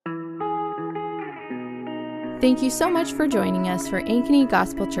Thank you so much for joining us for Ankeny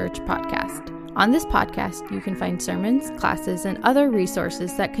Gospel Church podcast. On this podcast, you can find sermons, classes, and other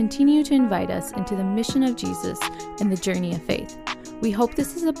resources that continue to invite us into the mission of Jesus and the journey of faith. We hope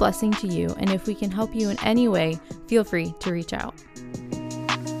this is a blessing to you, and if we can help you in any way, feel free to reach out.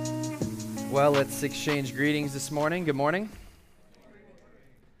 Well, let's exchange greetings this morning. Good morning.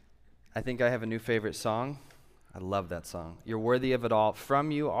 I think I have a new favorite song. I love that song. You're worthy of it all. From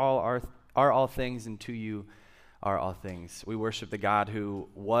you all are all things, and to you are all things. We worship the God who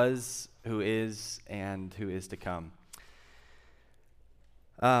was, who is, and who is to come.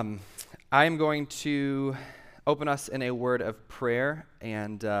 I am going to open us in a word of prayer,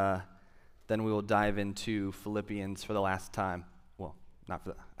 and then we will dive into Philippians for the last time. Well,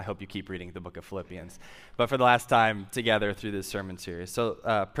 I hope you keep reading the book of Philippians, but for the last time together through this sermon series.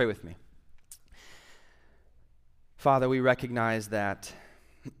 So pray with me. Father, we recognize that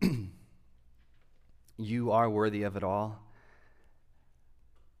you are worthy of it all.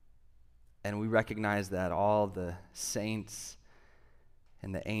 And we recognize that all the saints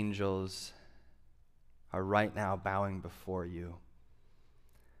and the angels are right now bowing before you.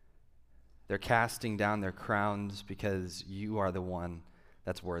 They're casting down their crowns because you are the one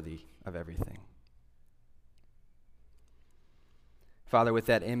that's worthy of everything. Father, with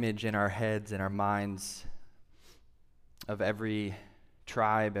that image in our heads and our minds of every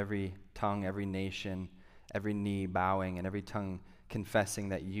tribe, every tongue, every nation, every knee bowing, and every tongue confessing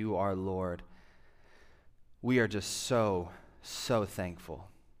that you are Lord, we are just so thankful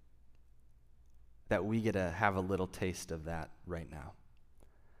that we get to have a little taste of that right now.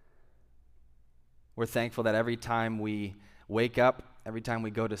 We're thankful that every time we wake up, every time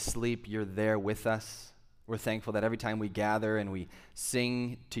we go to sleep, you're there with us. We're thankful that every time we gather and we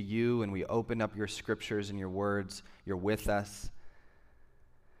sing to you and we open up your scriptures and your words, you're with us.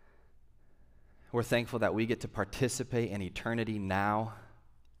 We're thankful that we get to participate in eternity now.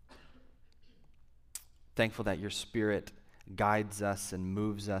 Thankful that your Spirit guides us and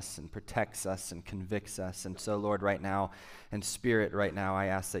moves us and protects us and convicts us. And so, Lord, right now, and Spirit, right now, I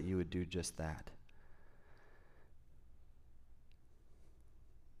ask that you would do just that.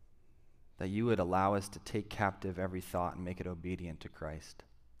 That you would allow us to take captive every thought and make it obedient to Christ.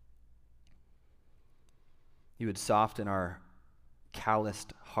 You would soften our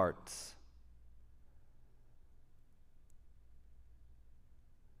calloused hearts.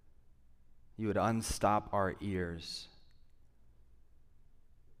 You would unstop our ears,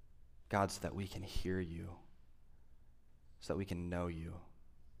 God, so that we can hear you, so that we can know you,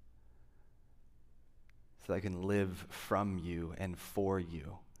 so that I can live from you and for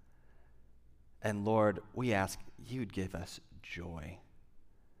you. And Lord, we ask you would give us joy.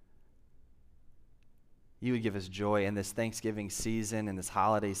 You would give us joy in this Thanksgiving season, in this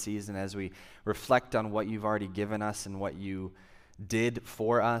holiday season, as we reflect on what you've already given us and what you did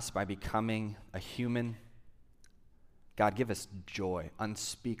for us by becoming a human. God, give us joy,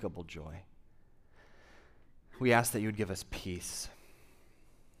 unspeakable joy. We ask that you would give us peace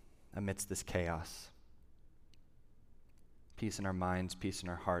amidst this chaos. Peace in our minds, peace in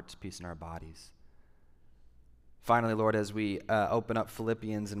our hearts, peace in our bodies. Finally, Lord, as we open up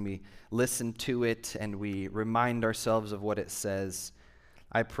Philippians and we listen to it and we remind ourselves of what it says,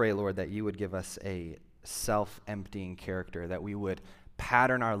 I pray, Lord, that you would give us a self-emptying character, that we would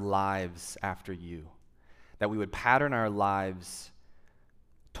pattern our lives after you, that we would pattern our lives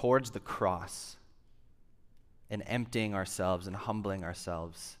towards the cross and emptying ourselves and humbling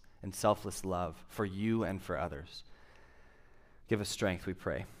ourselves in selfless love for you and for others. Give us strength, we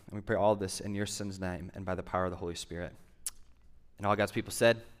pray. And we pray all this in your Son's name and by the power of the Holy Spirit. And all God's people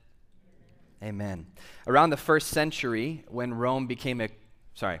said, Amen. Around the 4th century, when Rome became a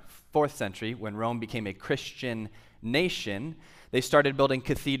Christian nation, they started building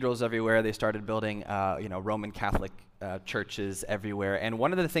cathedrals everywhere. They started building, Roman Catholic churches everywhere. And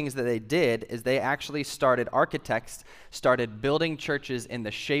one of the things that they did is architects started building churches in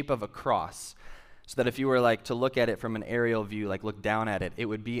the shape of a cross. So that if you were to look at it from an aerial view, look down at it, it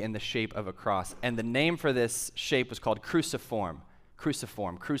would be in the shape of a cross. And the name for this shape was called cruciform.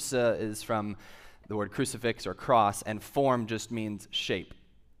 Cruciform. Cruci is from the word crucifix or cross, and form just means shape.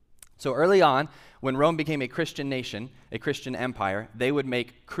 So early on, when Rome became a Christian nation, a Christian empire, they would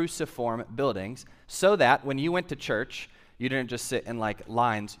make cruciform buildings so that when you went to church, you didn't just sit in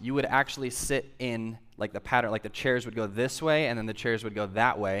lines. You would actually sit in the pattern, the chairs would go this way and then the chairs would go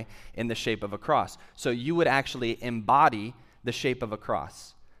that way in the shape of a cross. So you would actually embody the shape of a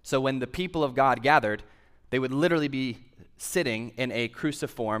cross. So when the people of God gathered, they would literally be sitting in a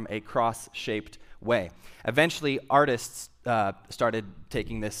cruciform, a cross-shaped way. Eventually, artists started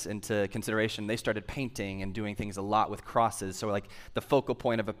taking this into consideration. They started painting and doing things a lot with crosses. So like the focal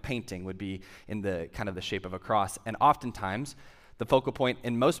point of a painting would be in the kind of the shape of a cross. And oftentimes, the focal point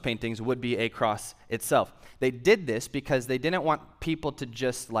in most paintings would be a cross itself. They did this because they didn't want people to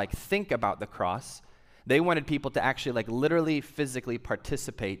just like think about the cross. They wanted people to actually like literally physically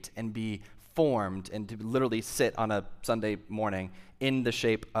participate and be formed and to literally sit on a Sunday morning in the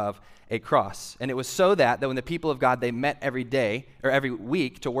shape of a cross. And it was so that when the people of God, they met every day or every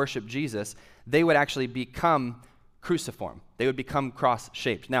week to worship Jesus, they would actually become cruciform. They would become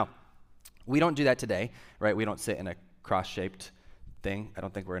cross-shaped. Now, we don't do that today, right? We don't sit in a cross-shaped thing. I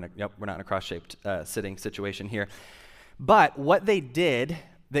don't think we're not in a cross-shaped sitting situation here. But what they did,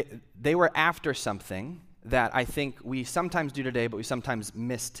 they were after something that I think we sometimes do today, but we sometimes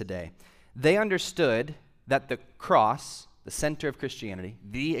miss today. They understood that the cross, the center of Christianity,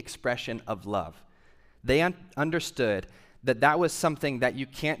 the expression of love, they understood that that was something that you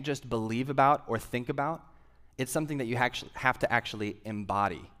can't just believe about or think about. It's something that you have to actually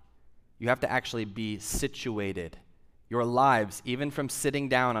embody. You have to actually be situated. Your lives, even from sitting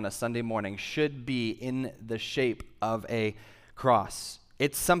down on a Sunday morning, should be in the shape of a cross.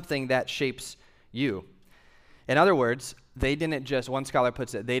 It's something that shapes you. In other words, they didn't just, one scholar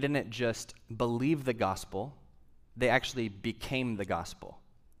puts it, they didn't just believe the gospel, they actually became the gospel.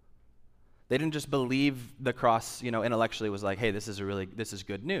 They didn't just believe the cross, intellectually was like, hey, this is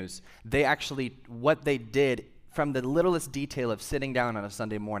good news. They actually, what they did from the littlest detail of sitting down on a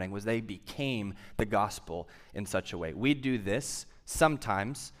Sunday morning was they became the gospel in such a way. We do this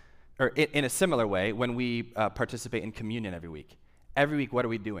sometimes, or in a similar way, when we participate in communion every week. Every week, what are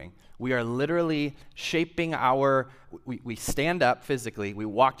we doing? We are literally shaping we stand up physically, we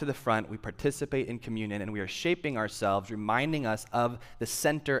walk to the front, we participate in communion, and we are shaping ourselves, reminding us of the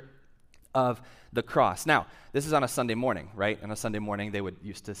center of the cross. Now, this is on a Sunday morning, right? On a Sunday morning, they would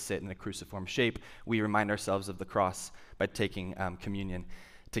used to sit in a cruciform shape. We remind ourselves of the cross by taking communion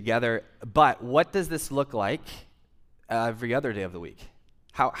together. But what does this look like every other day of the week?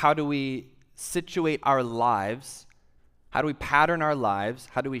 How do we situate our lives? How do we pattern our lives?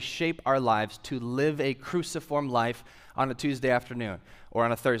 How do we shape our lives to live a cruciform life on a Tuesday afternoon or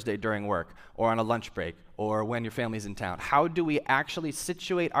on a Thursday during work or on a lunch break or when your family's in town? How do we actually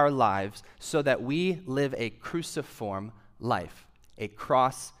situate our lives so that we live a cruciform life, a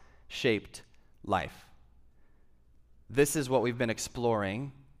cross-shaped life? This is what we've been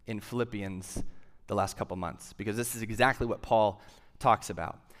exploring in Philippians the last couple months, because this is exactly what Paul talks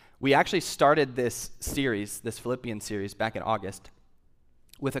about. We actually started this series, this Philippians series, back in August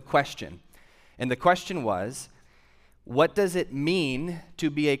with a question. And the question was, what does it mean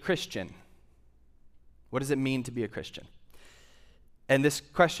to be a Christian? What does it mean to be a Christian? And this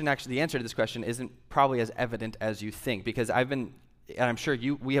question, actually, the answer to this question isn't probably as evident as you think, because and I'm sure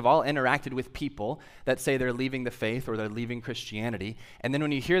we have all interacted with people that say they're leaving the faith or they're leaving Christianity. And then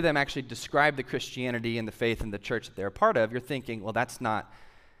when you hear them actually describe the Christianity and the faith and the church that they're a part of, you're thinking, well, that's not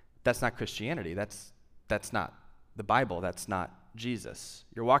Christianity. That's not the Bible. That's not Jesus.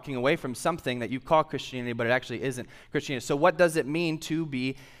 You're walking away from something that you call Christianity, but it actually isn't Christianity. So what does it mean to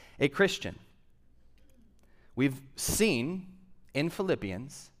be a Christian? We've seen in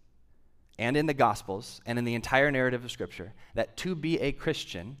Philippians and in the Gospels and in the entire narrative of Scripture that to be a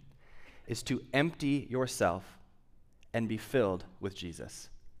Christian is to empty yourself and be filled with Jesus.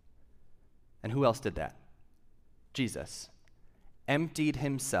 And who else did that? Jesus emptied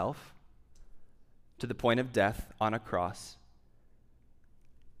himself to the point of death on a cross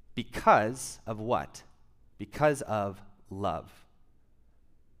because of what? Because of love.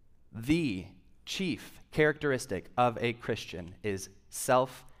 The chief characteristic of a Christian is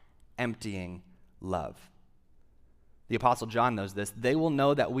self-emptying love. The Apostle John knows this. They will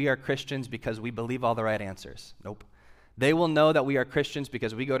know that we are Christians because we believe all the right answers. Nope. They will know that we are Christians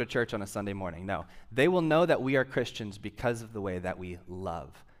because we go to church on a Sunday morning. No. They will know that we are Christians because of the way that we love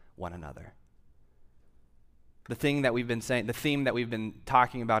one another. The thing that we've been saying, the theme that we've been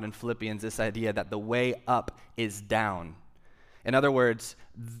talking about in Philippians, this idea that the way up is down. In other words,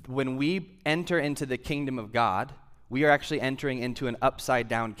 when we enter into the kingdom of God, we are actually entering into an upside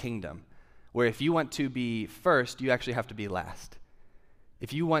down kingdom, where if you want to be first, you actually have to be last.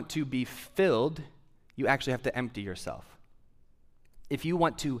 If you want to be filled, you actually have to empty yourself. If you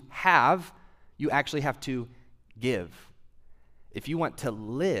want to have, you actually have to give. If you want to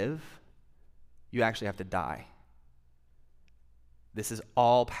live, you actually have to die. This is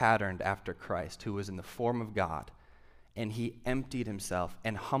all patterned after Christ, who was in the form of God and he emptied himself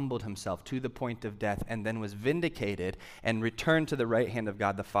and humbled himself to the point of death and then was vindicated and returned to the right hand of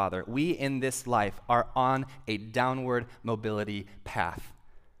God the Father. We in this life are on a downward mobility path.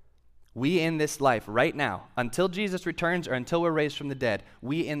 We in this life right now, until Jesus returns or until we're raised from the dead,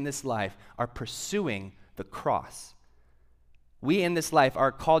 we in this life are pursuing the cross. We in this life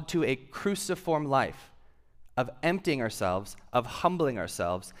are called to a cruciform life of emptying ourselves, of humbling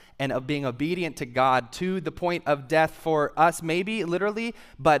ourselves, and of being obedient to God to the point of death for us, maybe literally,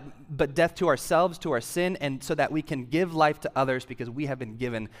 but death to ourselves, to our sin, and so that we can give life to others because we have been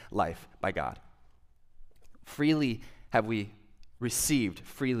given life by God. Freely have we received,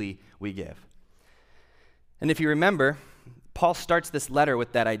 freely we give. And if you remember, Paul starts this letter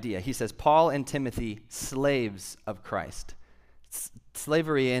with that idea. He says, Paul and Timothy, slaves of Christ.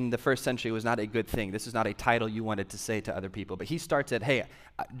 Slavery in the first century was not a good thing. This is not a title you wanted to say to other people. But he starts at, hey,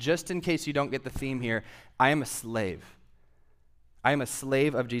 just in case you don't get the theme here, I am a slave. I am a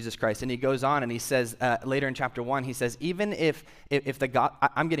slave of Jesus Christ. And he goes on and he says, later in chapter 1, he says, even if the God,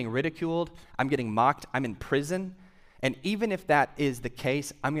 I'm getting ridiculed, I'm getting mocked, I'm in prison, and even if that is the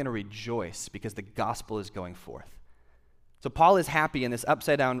case, I'm going to rejoice because the gospel is going forth. So Paul is happy in this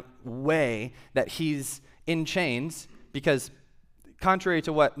upside-down way that he's in chains because contrary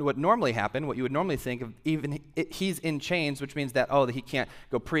to what normally happened, what you would normally think of, he's in chains, which means that, he can't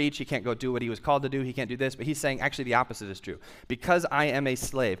go preach, he can't go do what he was called to do, he can't do this, but he's saying actually the opposite is true. Because I am a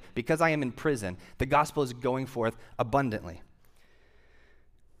slave, because I am in prison, the gospel is going forth abundantly.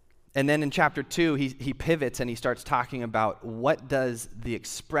 And then in chapter 2, he pivots and he starts talking about what does the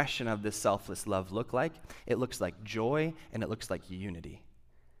expression of this selfless love look like? It looks like joy and it looks like unity.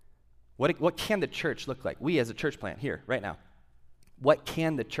 What can the church look like? We as a church plant here, right now. What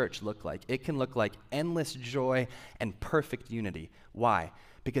can the church look like? It can look like endless joy and perfect unity. Why?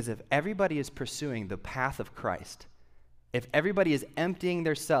 Because if everybody is pursuing the path of Christ, if everybody is emptying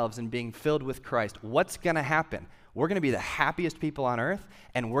themselves and being filled with Christ, what's going to happen? We're going to be the happiest people on earth,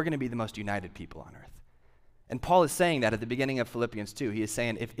 and we're going to be the most united people on earth. And Paul is saying that at the beginning of Philippians 2. He is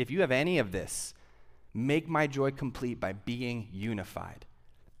saying, if you have any of this, make my joy complete by being unified.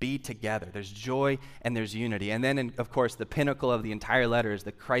 Be together. There's joy and there's unity. And then, of course, the pinnacle of the entire letter is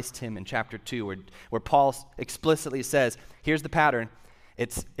the Christ hymn in chapter 2, where Paul explicitly says, here's the pattern.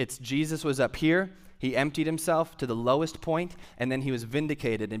 It's Jesus was up here. He emptied himself to the lowest point, and then he was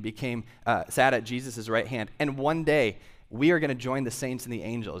vindicated and sat at Jesus' right hand. And one day, we are going to join the saints and the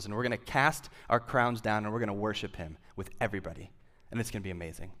angels, and we're going to cast our crowns down, and we're going to worship him with everybody. And it's going to be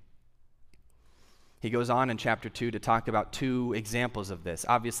amazing. He goes on in chapter 2 to talk about 2 examples of this.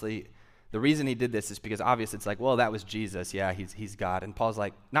 Obviously, the reason he did this is because obviously it's like, well, that was Jesus. Yeah, he's God. And Paul's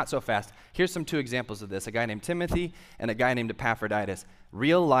like, not so fast. Here's some 2 examples of this. A guy named Timothy and a guy named Epaphroditus.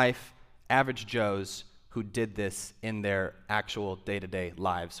 Real life, average Joes who did this in their actual day-to-day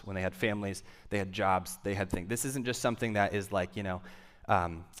lives. When they had families, they had jobs, they had things. This isn't just something that is like,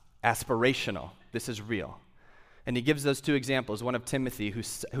 aspirational. This is real. And he gives those 2 examples, one of Timothy,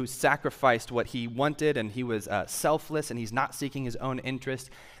 who sacrificed what he wanted, and he was selfless, and he's not seeking his own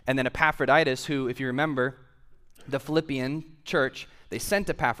interest. And then Epaphroditus, who, if you remember, the Philippian church, they sent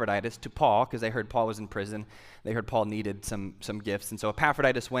Epaphroditus to Paul because they heard Paul was in prison. They heard Paul needed some gifts. And so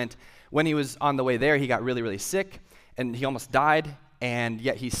Epaphroditus went. When he was on the way there, he got really, really sick, and he almost died, and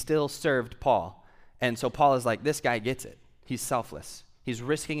yet he still served Paul. And so Paul is like, this guy gets it. He's selfless. He's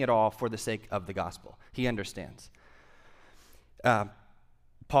risking it all for the sake of the gospel. He understands.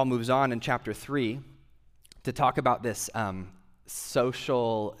 Paul moves on in chapter 3 to talk about this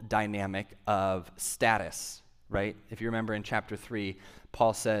social dynamic of status, right? If you remember in chapter 3,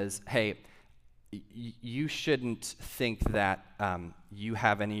 Paul says, hey, you shouldn't think that you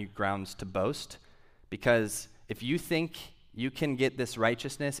have any grounds to boast, because if you think you can get this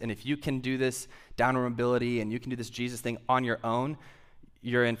righteousness, and if you can do this downward mobility, and you can do this Jesus thing on your own,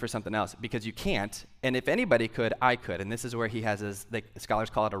 you're in for something else, because you can't. And if anybody could, I could. And this is where he has his,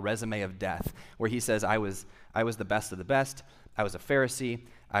 scholars call it a resume of death, where he says, I was the best of the best. I was a Pharisee.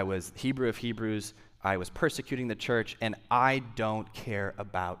 I was Hebrew of Hebrews. I was persecuting the church, and I don't care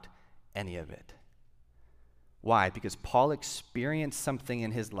about any of it. Why? Because Paul experienced something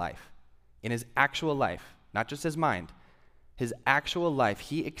in his life, in his actual life, not just his mind, his actual life.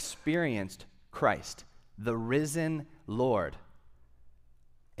 He experienced Christ, the risen Lord.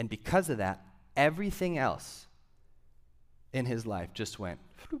 And because of that, everything else in his life just went,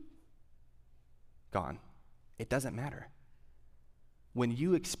 gone. It doesn't matter. When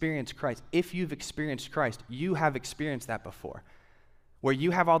you experience Christ, if you've experienced Christ, you have experienced that before. Where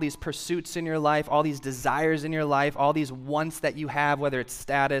you have all these pursuits in your life, all these desires in your life, all these wants that you have, whether it's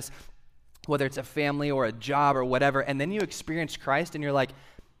status, whether it's a family or a job or whatever, and then you experience Christ and you're like,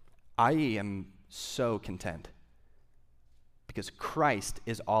 I am so content because Christ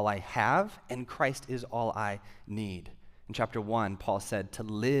is all I have and Christ is all I need. In chapter 1, Paul said, to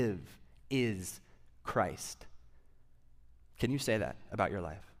live is Christ. Can you say that about your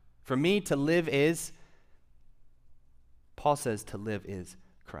life? For me, to live is, Paul says to live is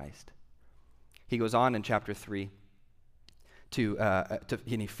Christ. He goes on in chapter 3 and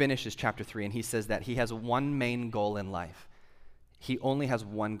he finishes chapter 3 and he says that he has one main goal in life. He only has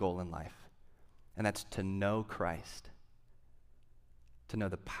one goal in life, and that's to know Christ, to know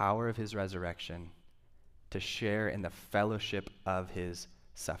the power of his resurrection, to share in the fellowship of his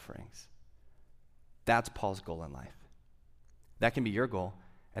sufferings. That's Paul's goal in life. That can be your goal,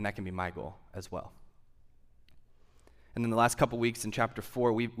 and that can be my goal as well. And then the last couple weeks in chapter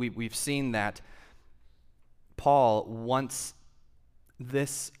 4, we've seen that Paul wants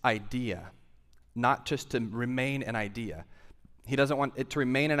this idea not just to remain an idea. He doesn't want it to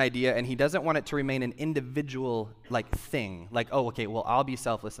remain an idea, and he doesn't want it to remain an individual thing. Like, oh, okay, well, I'll be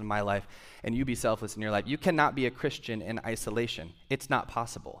selfless in my life, and you be selfless in your life. You cannot be a Christian in isolation. It's not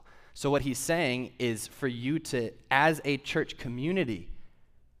possible. So what he's saying is for you to, as a church community,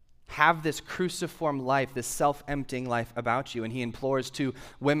 have this cruciform life, this self-emptying life about you. And he implores two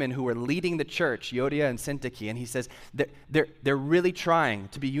women who are leading the church, Yodia and Syntyche, and he says they're really trying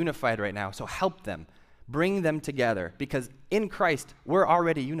to be unified right now, so help them. Bring them together, because in Christ, we're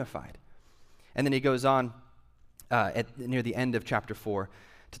already unified. And then he goes on near the end of chapter 4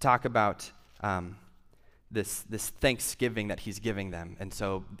 to talk about this thanksgiving that he's giving them. And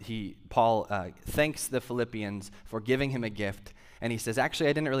so Paul thanks the Philippians for giving him a gift, and he says, actually,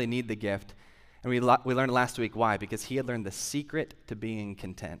 I didn't really need the gift. And we learned last week why, because he had learned the secret to being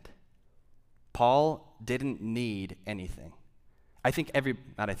content. Paul didn't need anything.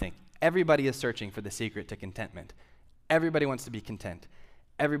 Everybody is searching for the secret to contentment. Everybody wants to be content.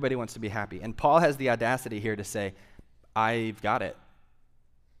 Everybody wants to be happy. And Paul has the audacity here to say, I've got it.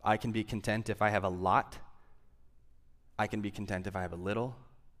 I can be content if I have a lot. I can be content if I have a little.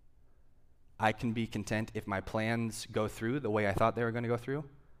 I can be content if my plans go through the way I thought they were going to go through.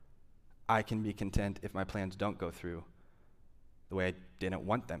 I can be content if my plans don't go through the way I didn't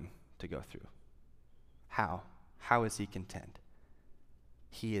want them to go through. How? How is he content?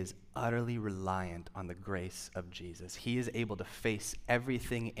 He is utterly reliant on the grace of Jesus. He is able to face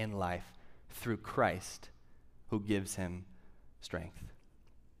everything in life through Christ, who gives him strength.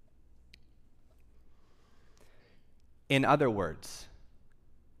 In other words,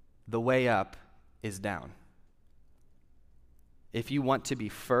 the way up is down. If you want to be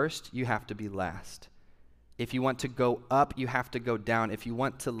first, you have to be last. If you want to go up, you have to go down. If you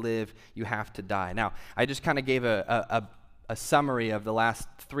want to live, you have to die. Now, I just kind of gave a summary of the last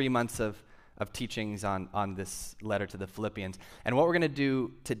 3 months of teachings on this letter to the Philippians. And what we're going to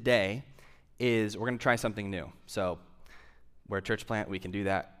do today is we're going to try something new. So we're a church plant. We can do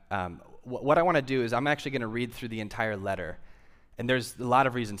that. What I want to do is I'm actually going to read through the entire letter. And there's a lot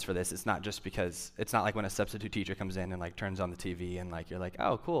of reasons for this. It's not just because, it's not like when a substitute teacher comes in and turns on the TV and you're like,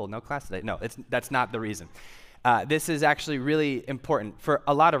 oh, cool, no class today. No, that's not the reason. This is actually really important for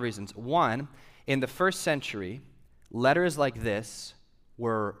a lot of reasons. One, in the first century, letters like this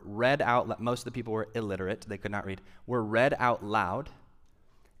were read out, most of the people were illiterate, they could not read, were read out loud,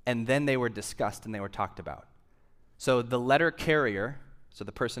 and then they were discussed and they were talked about. So the letter carrier, so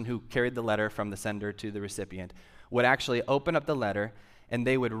the person who carried the letter from the sender to the recipient, would actually open up the letter and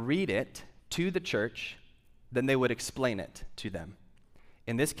they would read it to the church, then they would explain it to them.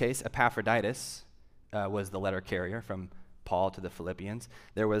 In this case, Epaphroditus was the letter carrier from Paul to the Philippians.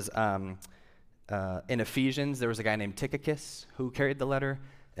 There was, in Ephesians, there was a guy named Tychicus who carried the letter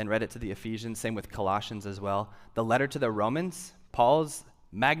and read it to the Ephesians. Same with Colossians as well. The letter to the Romans, Paul's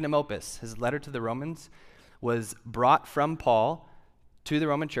magnum opus, his letter to the Romans, was brought from Paul to the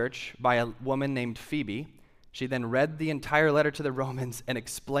Roman church by a woman named Phoebe. She then read the entire letter to the Romans and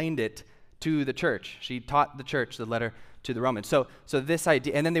explained it to the church. She taught the church the letter to the Romans. So this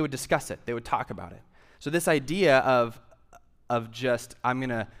idea, and then they would discuss it. They would talk about it. So this idea of just, I'm going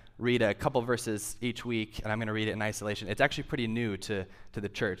to read a couple verses each week, and I'm going to read it in isolation, it's actually pretty new to the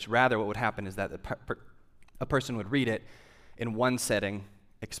church. Rather, what would happen is that a person would read it in one setting,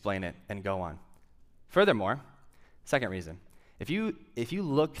 explain it, and go on. Furthermore, second reason, if you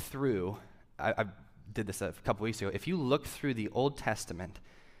look through, I did this a couple weeks ago, if you look through the Old Testament,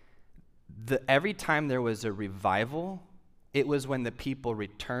 every time there was a revival, it was when the people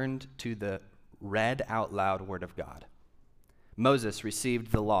returned to the read out loud word of God. Moses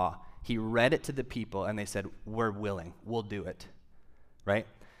received the law. He read it to the people, and they said, we're willing. We'll do it. Right?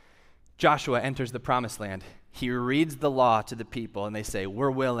 Joshua enters the promised land. He reads the law to the people, and they say, we're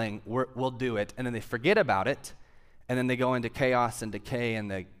willing, we'll do it. And then they forget about it, and then they go into chaos and decay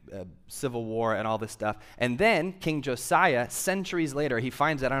and the civil war and all this stuff. And then King Josiah, centuries later, he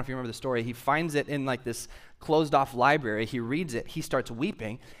finds it. I don't know if you remember the story. He finds it in like this closed-off library. He reads it. He starts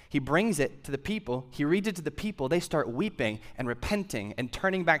weeping. He brings it to the people. He reads it to the people. They start weeping and repenting and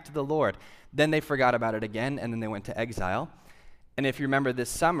turning back to the Lord. Then they forgot about it again, and then they went to exile. And if you remember this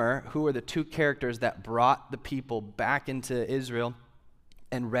summer, who were the two characters that brought the people back into Israel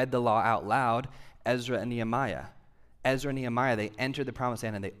and read the law out loud? Ezra and Nehemiah. Ezra and Nehemiah, they entered the promised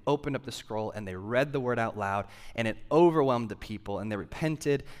land and they opened up the scroll and they read the word out loud, and it overwhelmed the people, and they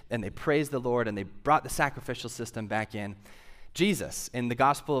repented and they praised the Lord and they brought the sacrificial system back in. Jesus, in the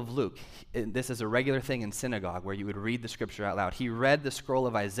Gospel of Luke, this is a regular thing in synagogue where you would read the scripture out loud. He read the scroll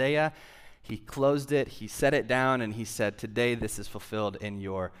of Isaiah, he closed it, he set it down, and he said, today this is fulfilled in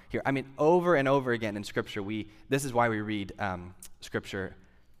your here. I mean, over and over again in scripture, this is why we read scripture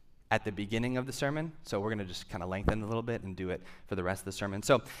at the beginning of the sermon. So we're going to just kind of lengthen a little bit and do it for the rest of the sermon.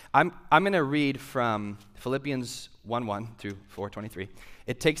 So I'm going to read from Philippians 1:1 through 4:23.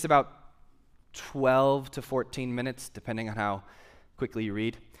 It takes about 12 to 14 minutes, depending on how quickly you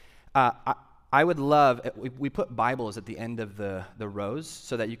read. I would love, we put Bibles at the end of the rows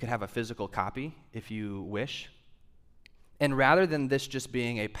so that you can have a physical copy if you wish. And rather than this just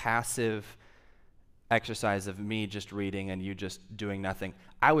being a passive exercise of me just reading and you just doing nothing,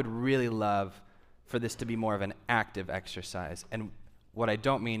 I would really love for this to be more of an active exercise. And what I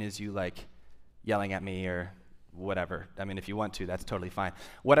don't mean is you like yelling at me or whatever. I mean, if you want to, that's totally fine.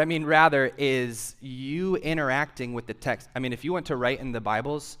 What I mean rather is you interacting with the text. I mean, if you want to write in the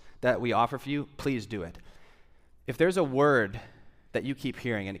Bibles that we offer for you, please do it. If there's a word that you keep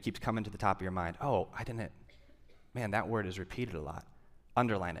hearing and it keeps coming to the top of your mind, that word is repeated a lot,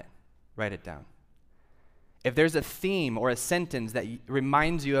 underline it, write it down. If there's a theme or a sentence that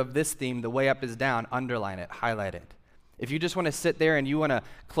reminds you of this theme, the way up is down, underline it, highlight it. If you just want to sit there and you want to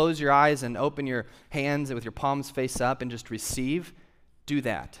close your eyes and open your hands with your palms face up and just receive, do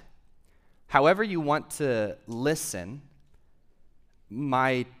that. However you want to listen,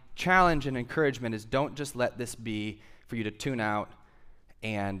 my challenge and encouragement is don't just let this be for you to tune out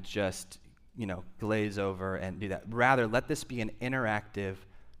and just, glaze over and do that. Rather, let this be an interactive,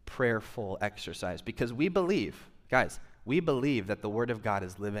 prayerful exercise, because we believe that the Word of God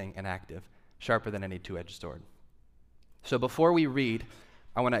is living and active, sharper than any two-edged sword. So before we read,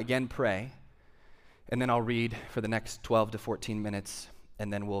 I want to again pray, and then I'll read for the next 12 to 14 minutes,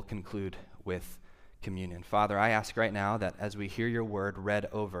 and then we'll conclude with communion. Father, I ask right now that as we hear your word read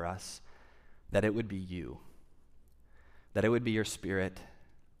over us, that it would be you, that it would be your Spirit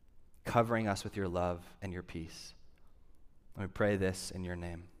covering us with your love and your peace. And we pray this in your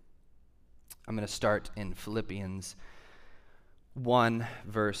name. I'm going to start in Philippians 1,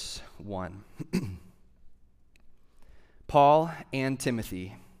 verse 1. Paul and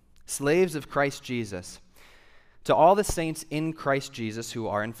Timothy, slaves of Christ Jesus, to all the saints in Christ Jesus who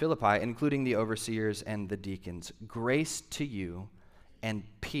are in Philippi, including the overseers and the deacons, grace to you and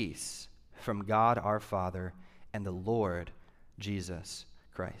peace from God our Father and the Lord Jesus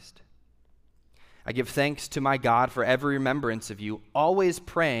Christ. I give thanks to my God for every remembrance of you, always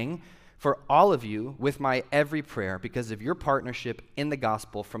praying for all of you with my every prayer because of your partnership in the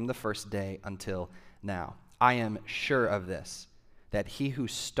gospel from the first day until now. I am sure of this, that he who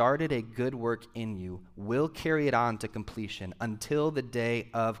started a good work in you will carry it on to completion until the day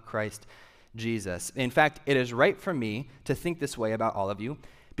of Christ Jesus. In fact, it is right for me to think this way about all of you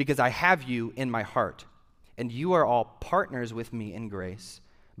because I have you in my heart, and you are all partners with me in grace,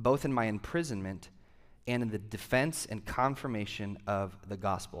 both in my imprisonment and in the defense and confirmation of the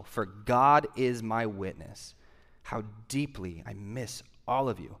gospel. For God is my witness, how deeply I miss all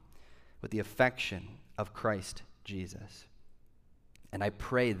of you with the affection of Christ Jesus. And I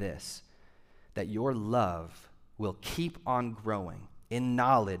pray this, that your love will keep on growing in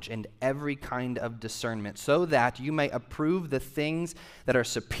knowledge and every kind of discernment, so that you may approve the things that are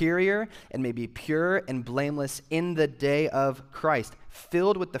superior and may be pure and blameless in the day of Christ,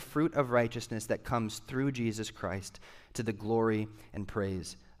 filled with the fruit of righteousness that comes through Jesus Christ to the glory and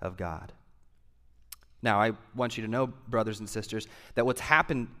praise of God. Now, I want you to know, brothers and sisters, that what's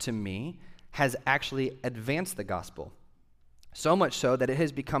happened to me has actually advanced the gospel. So much so that it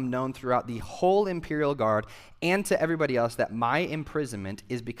has become known throughout the whole imperial guard and to everybody else that my imprisonment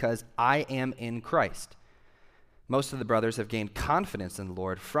is because I am in Christ. Most of the brothers have gained confidence in the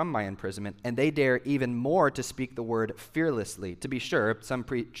Lord from my imprisonment, and they dare even more to speak the word fearlessly. To be sure, some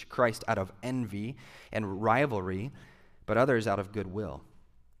preach Christ out of envy and rivalry, but others out of goodwill.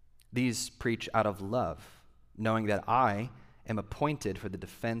 These preach out of love, knowing that I am appointed for the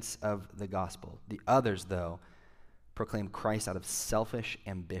defense of the gospel. The others, though, proclaim Christ out of selfish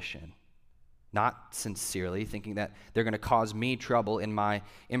ambition, not sincerely, thinking that they're going to cause me trouble in my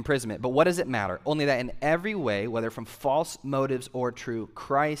imprisonment. But what does it matter? Only that in every way, whether from false motives or true,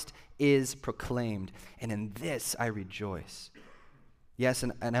 Christ is proclaimed, and in this I rejoice. Yes,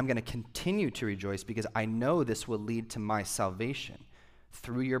 and I'm going to continue to rejoice because I know this will lead to my salvation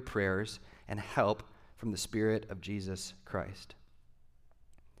through your prayers and help from the Spirit of Jesus Christ.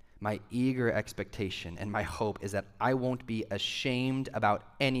 My eager expectation and my hope is that I won't be ashamed about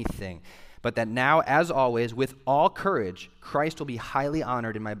anything, but that now, as always, with all courage, Christ will be highly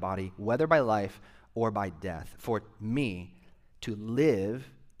honored in my body, whether by life or by death. For me, to live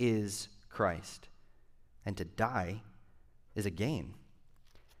is Christ, and to die is a gain.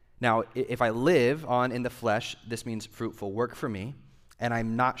 Now, if I live on in the flesh, this means fruitful work for me, and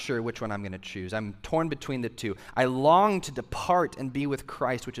I'm not sure which one I'm going to choose. I'm torn between the two. I long to depart and be with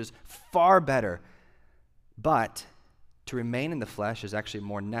Christ, which is far better, but to remain in the flesh is actually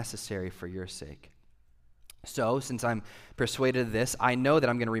more necessary for your sake. So, since I'm persuaded of this, I know that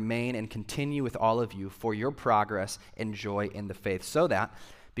I'm going to remain and continue with all of you for your progress and joy in the faith, so that,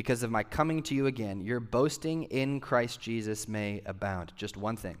 because of my coming to you again, your boasting in Christ Jesus may abound. Just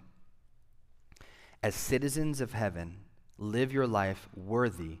one thing. As citizens of heaven, live your life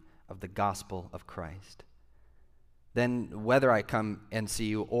worthy of the gospel of Christ. Then whether I come and see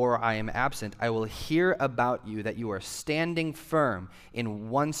you or I am absent, I will hear about you that you are standing firm in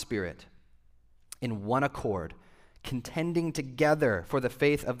one spirit, in one accord, contending together for the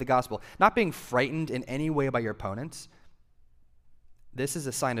faith of the gospel, not being frightened in any way by your opponents. This is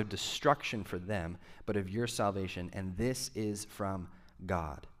a sign of destruction for them, but of your salvation, and this is from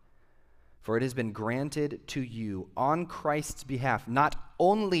God. For it has been granted to you on Christ's behalf, not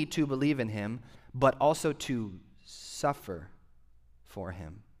only to believe in him, but also to suffer for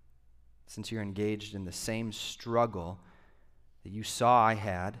him, since you're engaged in the same struggle that you saw I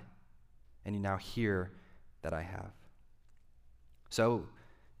had, and you now hear that I have. So,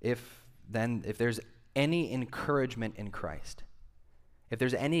 if there's any encouragement in Christ, if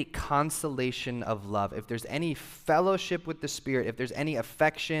there's any consolation of love, if there's any fellowship with the Spirit, if there's any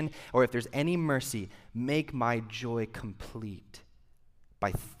affection, or if there's any mercy, make my joy complete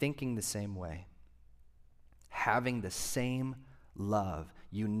by thinking the same way, having the same love,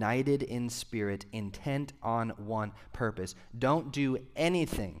 united in spirit, intent on one purpose. Don't do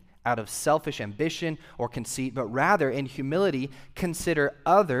anything out of selfish ambition or conceit, but rather in humility consider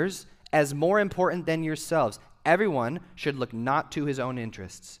others as more important than yourselves. Everyone should look not to his own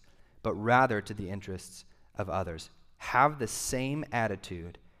interests, but rather to the interests of others. Have the same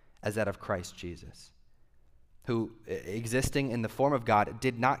attitude as that of Christ Jesus, who, existing in the form of God,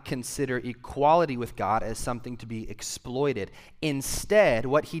 did not consider equality with God as something to be exploited. Instead,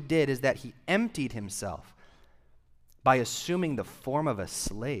 what he did is that he emptied himself by assuming the form of a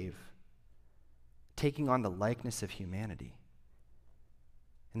slave, taking on the likeness of humanity.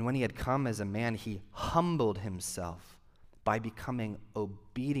 And when he had come as a man, he humbled himself by becoming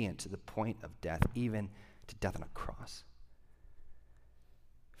obedient to the point of death, even to death on a cross.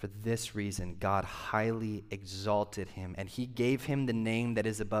 For this reason, God highly exalted him, and he gave him the name that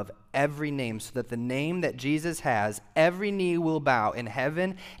is above every name, so that the name that Jesus has, every knee will bow in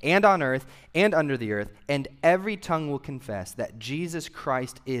heaven and on earth and under the earth, and every tongue will confess that Jesus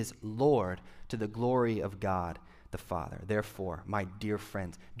Christ is Lord, to the glory of God the Father. Therefore, my dear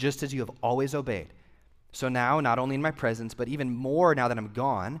friends, just as you have always obeyed, so now, not only in my presence, but even more now that I'm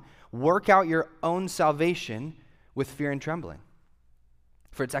gone, work out your own salvation with fear and trembling.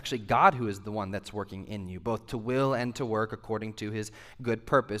 For it's actually God who is the one that's working in you, both to will and to work according to his good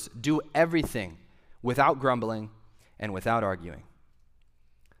purpose. Do everything without grumbling and without arguing,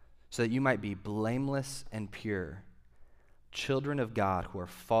 so that you might be blameless and pure, children of God who are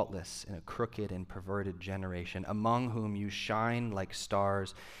faultless in a crooked and perverted generation, among whom you shine like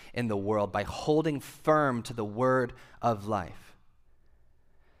stars in the world by holding firm to the word of life.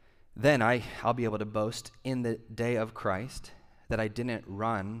 Then I'll be able to boast in the day of Christ that I didn't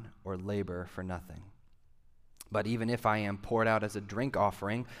run or labor for nothing. But even if I am poured out as a drink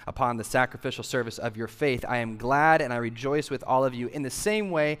offering upon the sacrificial service of your faith, I am glad and I rejoice with all of you. In the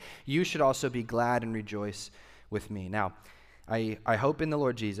same way, you should also be glad and rejoice with me. Now, I hope in the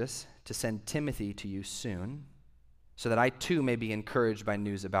Lord Jesus to send Timothy to you soon, so that I too may be encouraged by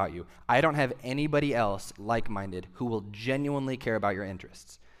news about you. I don't have anybody else like-minded who will genuinely care about your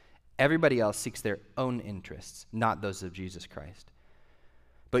interests. Everybody else seeks their own interests, not those of Jesus Christ.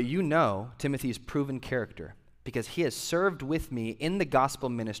 But you know Timothy's proven character, because he has served with me in the gospel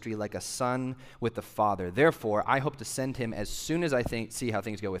ministry like a son with the Father. Therefore, I hope to send him as soon as I see how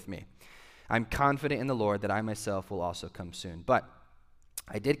things go with me. I'm confident in the Lord that I myself will also come soon. But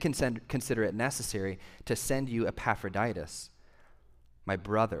I did consider it necessary to send you Epaphroditus, my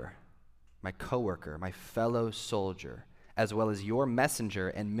brother, my co-worker, my fellow soldier, as well as your messenger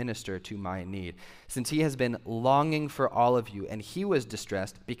and minister to my need, since he has been longing for all of you, and he was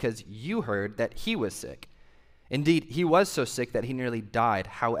distressed because you heard that he was sick. Indeed, he was so sick that he nearly died.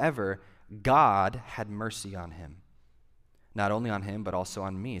 However, God had mercy on him. Not only on him, but also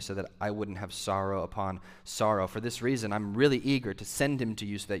on me, so that I wouldn't have sorrow upon sorrow. For this reason, I'm really eager to send him to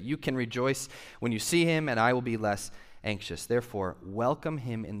you so that you can rejoice when you see him, and I will be less anxious. Therefore, welcome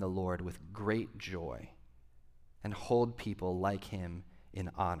him in the Lord with great joy, and hold people like him in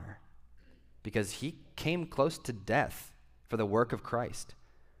honor, because he came close to death for the work of Christ,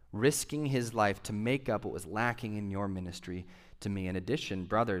 risking his life to make up what was lacking in your ministry to me. In addition,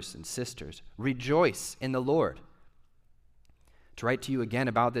 brothers and sisters, rejoice in the Lord. To write to you again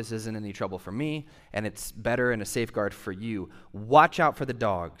about this isn't any trouble for me, and it's better and a safeguard for you. Watch out for the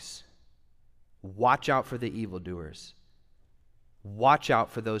dogs. Watch out for the evildoers. Watch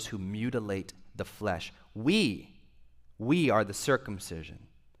out for those who mutilate the flesh. We are the circumcision,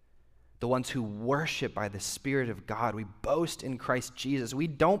 the ones who worship by the Spirit of God. We boast in Christ Jesus. We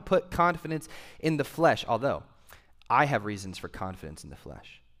don't put confidence in the flesh, although I have reasons for confidence in the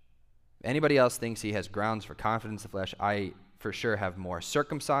flesh. If anybody else thinks he has grounds for confidence in the flesh, I for sure have more.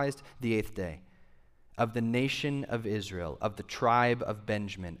 Circumcised the 8th day, of the nation of Israel, of the tribe of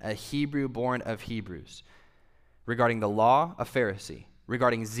Benjamin, a Hebrew born of Hebrews. Regarding the law, a Pharisee.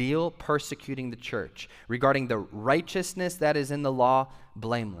 Regarding zeal, persecuting the church. Regarding the righteousness that is in the law,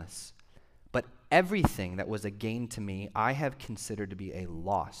 blameless. But everything that was a gain to me, I have considered to be a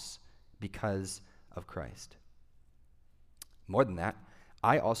loss because of Christ. More than that,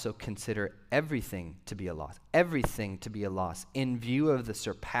 I also consider everything to be a loss, in view of the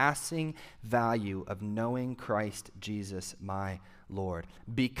surpassing value of knowing Christ Jesus my Lord.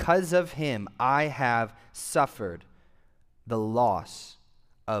 Because of him, I have suffered the loss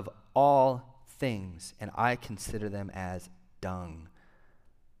of all things, and I consider them as dung,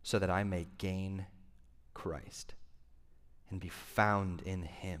 so that I may gain Christ and be found in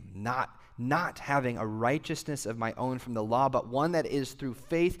him, not having a righteousness of my own from the law, but one that is through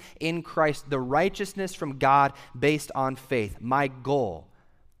faith in Christ, the righteousness from God based on faith. My goal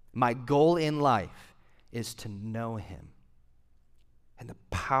in life is to know him and the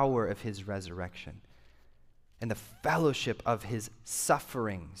power of his resurrection and the fellowship of his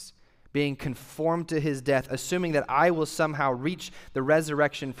sufferings, being conformed to his death, assuming that I will somehow reach the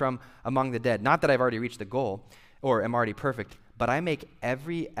resurrection from among the dead. Not that I've already reached the goal or am already perfect, but I make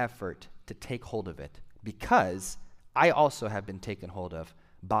every effort to take hold of it, because I also have been taken hold of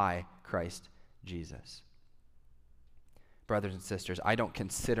by Christ Jesus. Brothers and sisters, I don't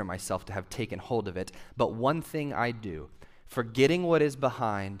consider myself to have taken hold of it, but one thing I do, forgetting what is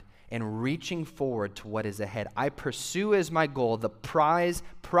behind and reaching forward to what is ahead, I pursue as my goal the prize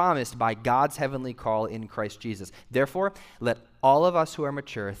promised by God's heavenly call in Christ Jesus. Therefore, let all of us who are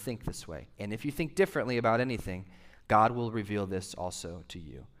mature think this way. And if you think differently about anything, God will reveal this also to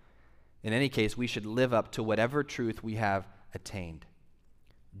you. In any case, we should live up to whatever truth we have attained.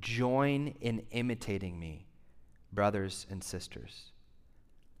 Join in imitating me, brothers and sisters.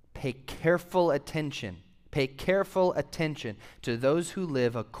 Pay careful attention to those who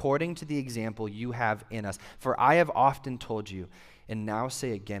live according to the example you have in us. For I have often told you, and now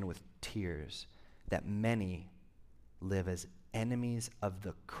say again with tears, that many live as enemies of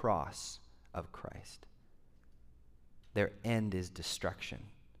the cross of Christ. Their end is destruction.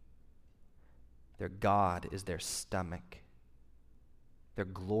 Their God is their stomach. Their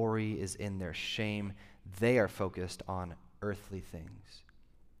glory is in their shame. They are focused on earthly things.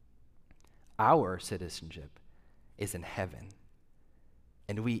 Our citizenship is in heaven,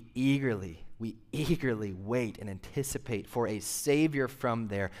 and we eagerly wait and anticipate for a Savior from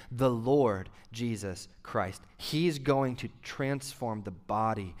there, the Lord Jesus Christ. He's going to transform the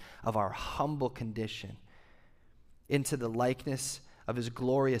body of our humble condition into the likeness of his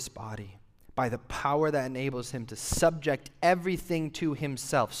glorious body by the power that enables him to subject everything to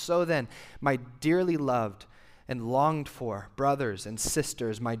himself. So then, my dearly loved and longed for brothers and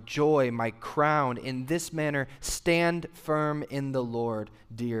sisters, my joy, my crown, in this manner stand firm in the Lord,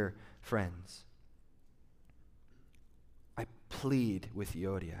 dear friends. I plead with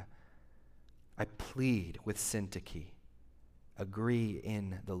Euodia. I plead with Syntyche. Agree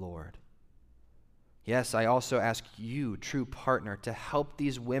in the Lord. Yes, I also ask you, true partner, to help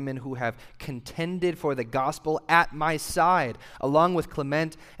these women who have contended for the gospel at my side, along with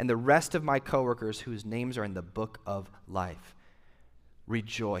Clement and the rest of my coworkers whose names are in the book of life.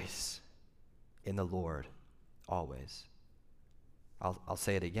 Rejoice in the Lord always. I'll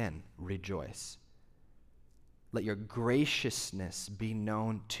say it again. Rejoice. Let your graciousness be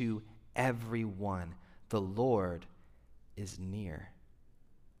known to everyone. The Lord is near.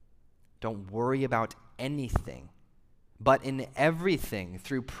 Don't worry about anything, but in everything,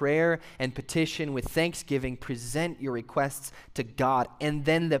 through prayer and petition with thanksgiving, present your requests to God, and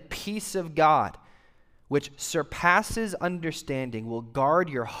then the peace of God, which surpasses understanding, will guard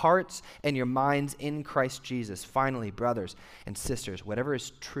your hearts and your minds in Christ Jesus. Finally, brothers and sisters, whatever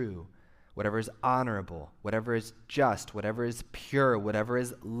is true, whatever is honorable, whatever is just, whatever is pure, whatever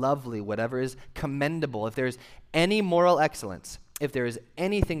is lovely, whatever is commendable, if there is any moral excellence, if there is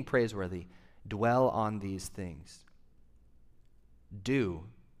anything praiseworthy, dwell on these things. Do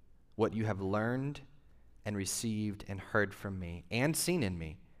what you have learned and received and heard from me and seen in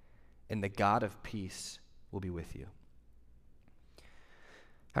me, and the God of peace will be with you.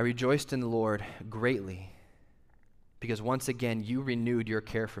 I rejoiced in the Lord greatly because once again you renewed your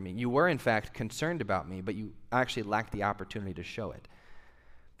care for me. You were in fact concerned about me, but you actually lacked the opportunity to show it.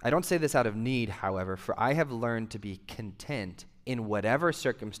 I don't say this out of need, however, for I have learned to be content in whatever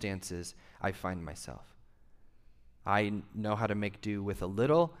circumstances I find myself. I know how to make do with a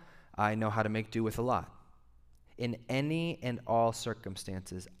little. I know how to make do with a lot. In any and all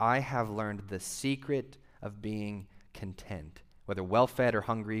circumstances, I have learned the secret of being content. Whether well-fed or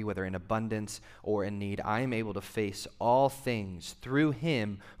hungry, whether in abundance or in need, I am able to face all things through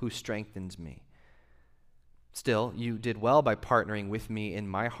him who strengthens me. Still, you did well by partnering with me in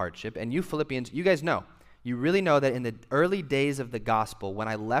my hardship. And you Philippians, you guys know, you really know that in the early days of the gospel, when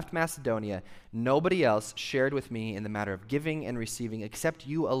I left Macedonia, nobody else shared with me in the matter of giving and receiving except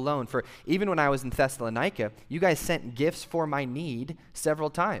you alone. For even when I was in Thessalonica, you guys sent gifts for my need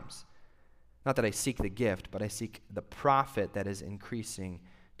several times. Not that I seek the gift, but I seek the profit that is increasing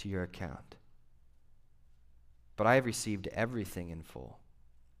to your account. But I have received everything in full.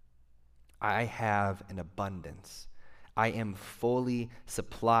 I have an abundance. I am fully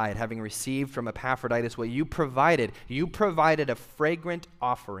supplied, having received from Epaphroditus what you provided. You provided a fragrant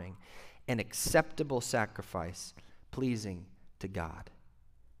offering, an acceptable sacrifice, pleasing to God.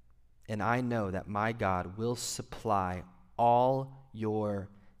 And I know that my God will supply all your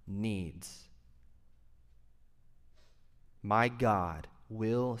needs. My God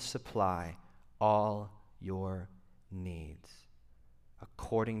will supply all your needs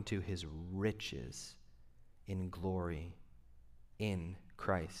according to his riches in glory in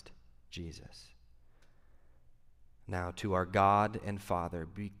Christ Jesus. Now to our God and Father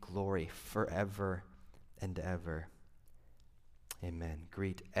be glory forever and ever. Amen.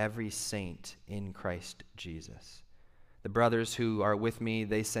 Greet every saint in Christ Jesus. The brothers who are with me,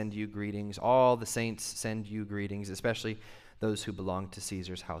 they send you greetings. All the saints send you greetings, especially those who belong to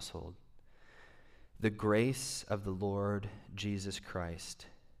Caesar's household. The grace of the Lord Jesus Christ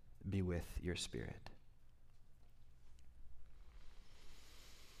be with your spirit.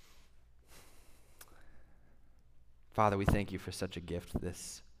 Father, we thank you for such a gift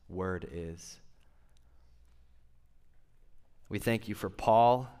this word is. We thank you for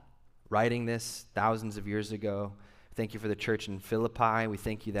Paul writing this thousands of years ago. Thank you for the church in Philippi. We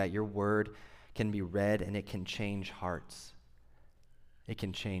thank you that your word can be read and it can change hearts. It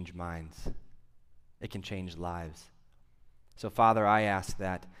can change minds. It can change lives. So, Father, I ask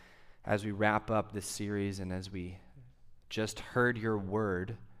that as we wrap up this series and as we just heard your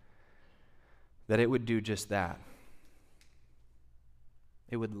word, that it would do just that.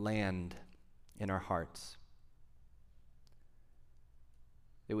 It would land in our hearts.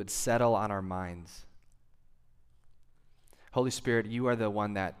 It would settle on our minds. Holy Spirit, you are the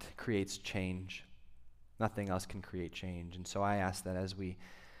one that creates change. Nothing else can create change. And so I ask that as we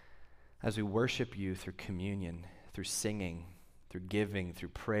worship you through communion, through singing, through giving, through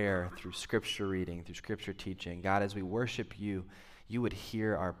prayer, through scripture reading, through scripture teaching, God, as we worship you, you would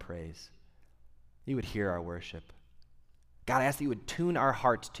hear our praise. You would hear our worship. God, I ask that you would tune our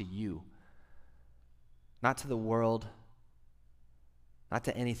hearts to you, not to the world, not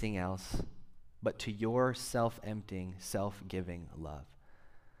to anything else, but to your self-emptying, self-giving love.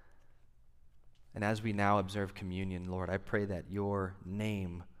 And as we now observe communion, Lord, I pray that your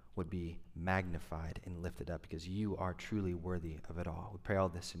name would be magnified and lifted up because you are truly worthy of it all. We pray all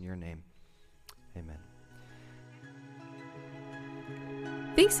this in your name. Amen.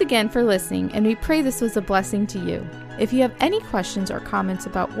 Thanks again for listening, and we pray this was a blessing to you. If you have any questions or comments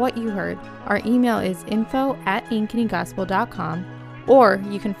about what you heard, our email is info@ankenygospel.com, or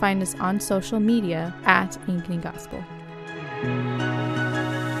you can find us on social media @AnkenyGospel.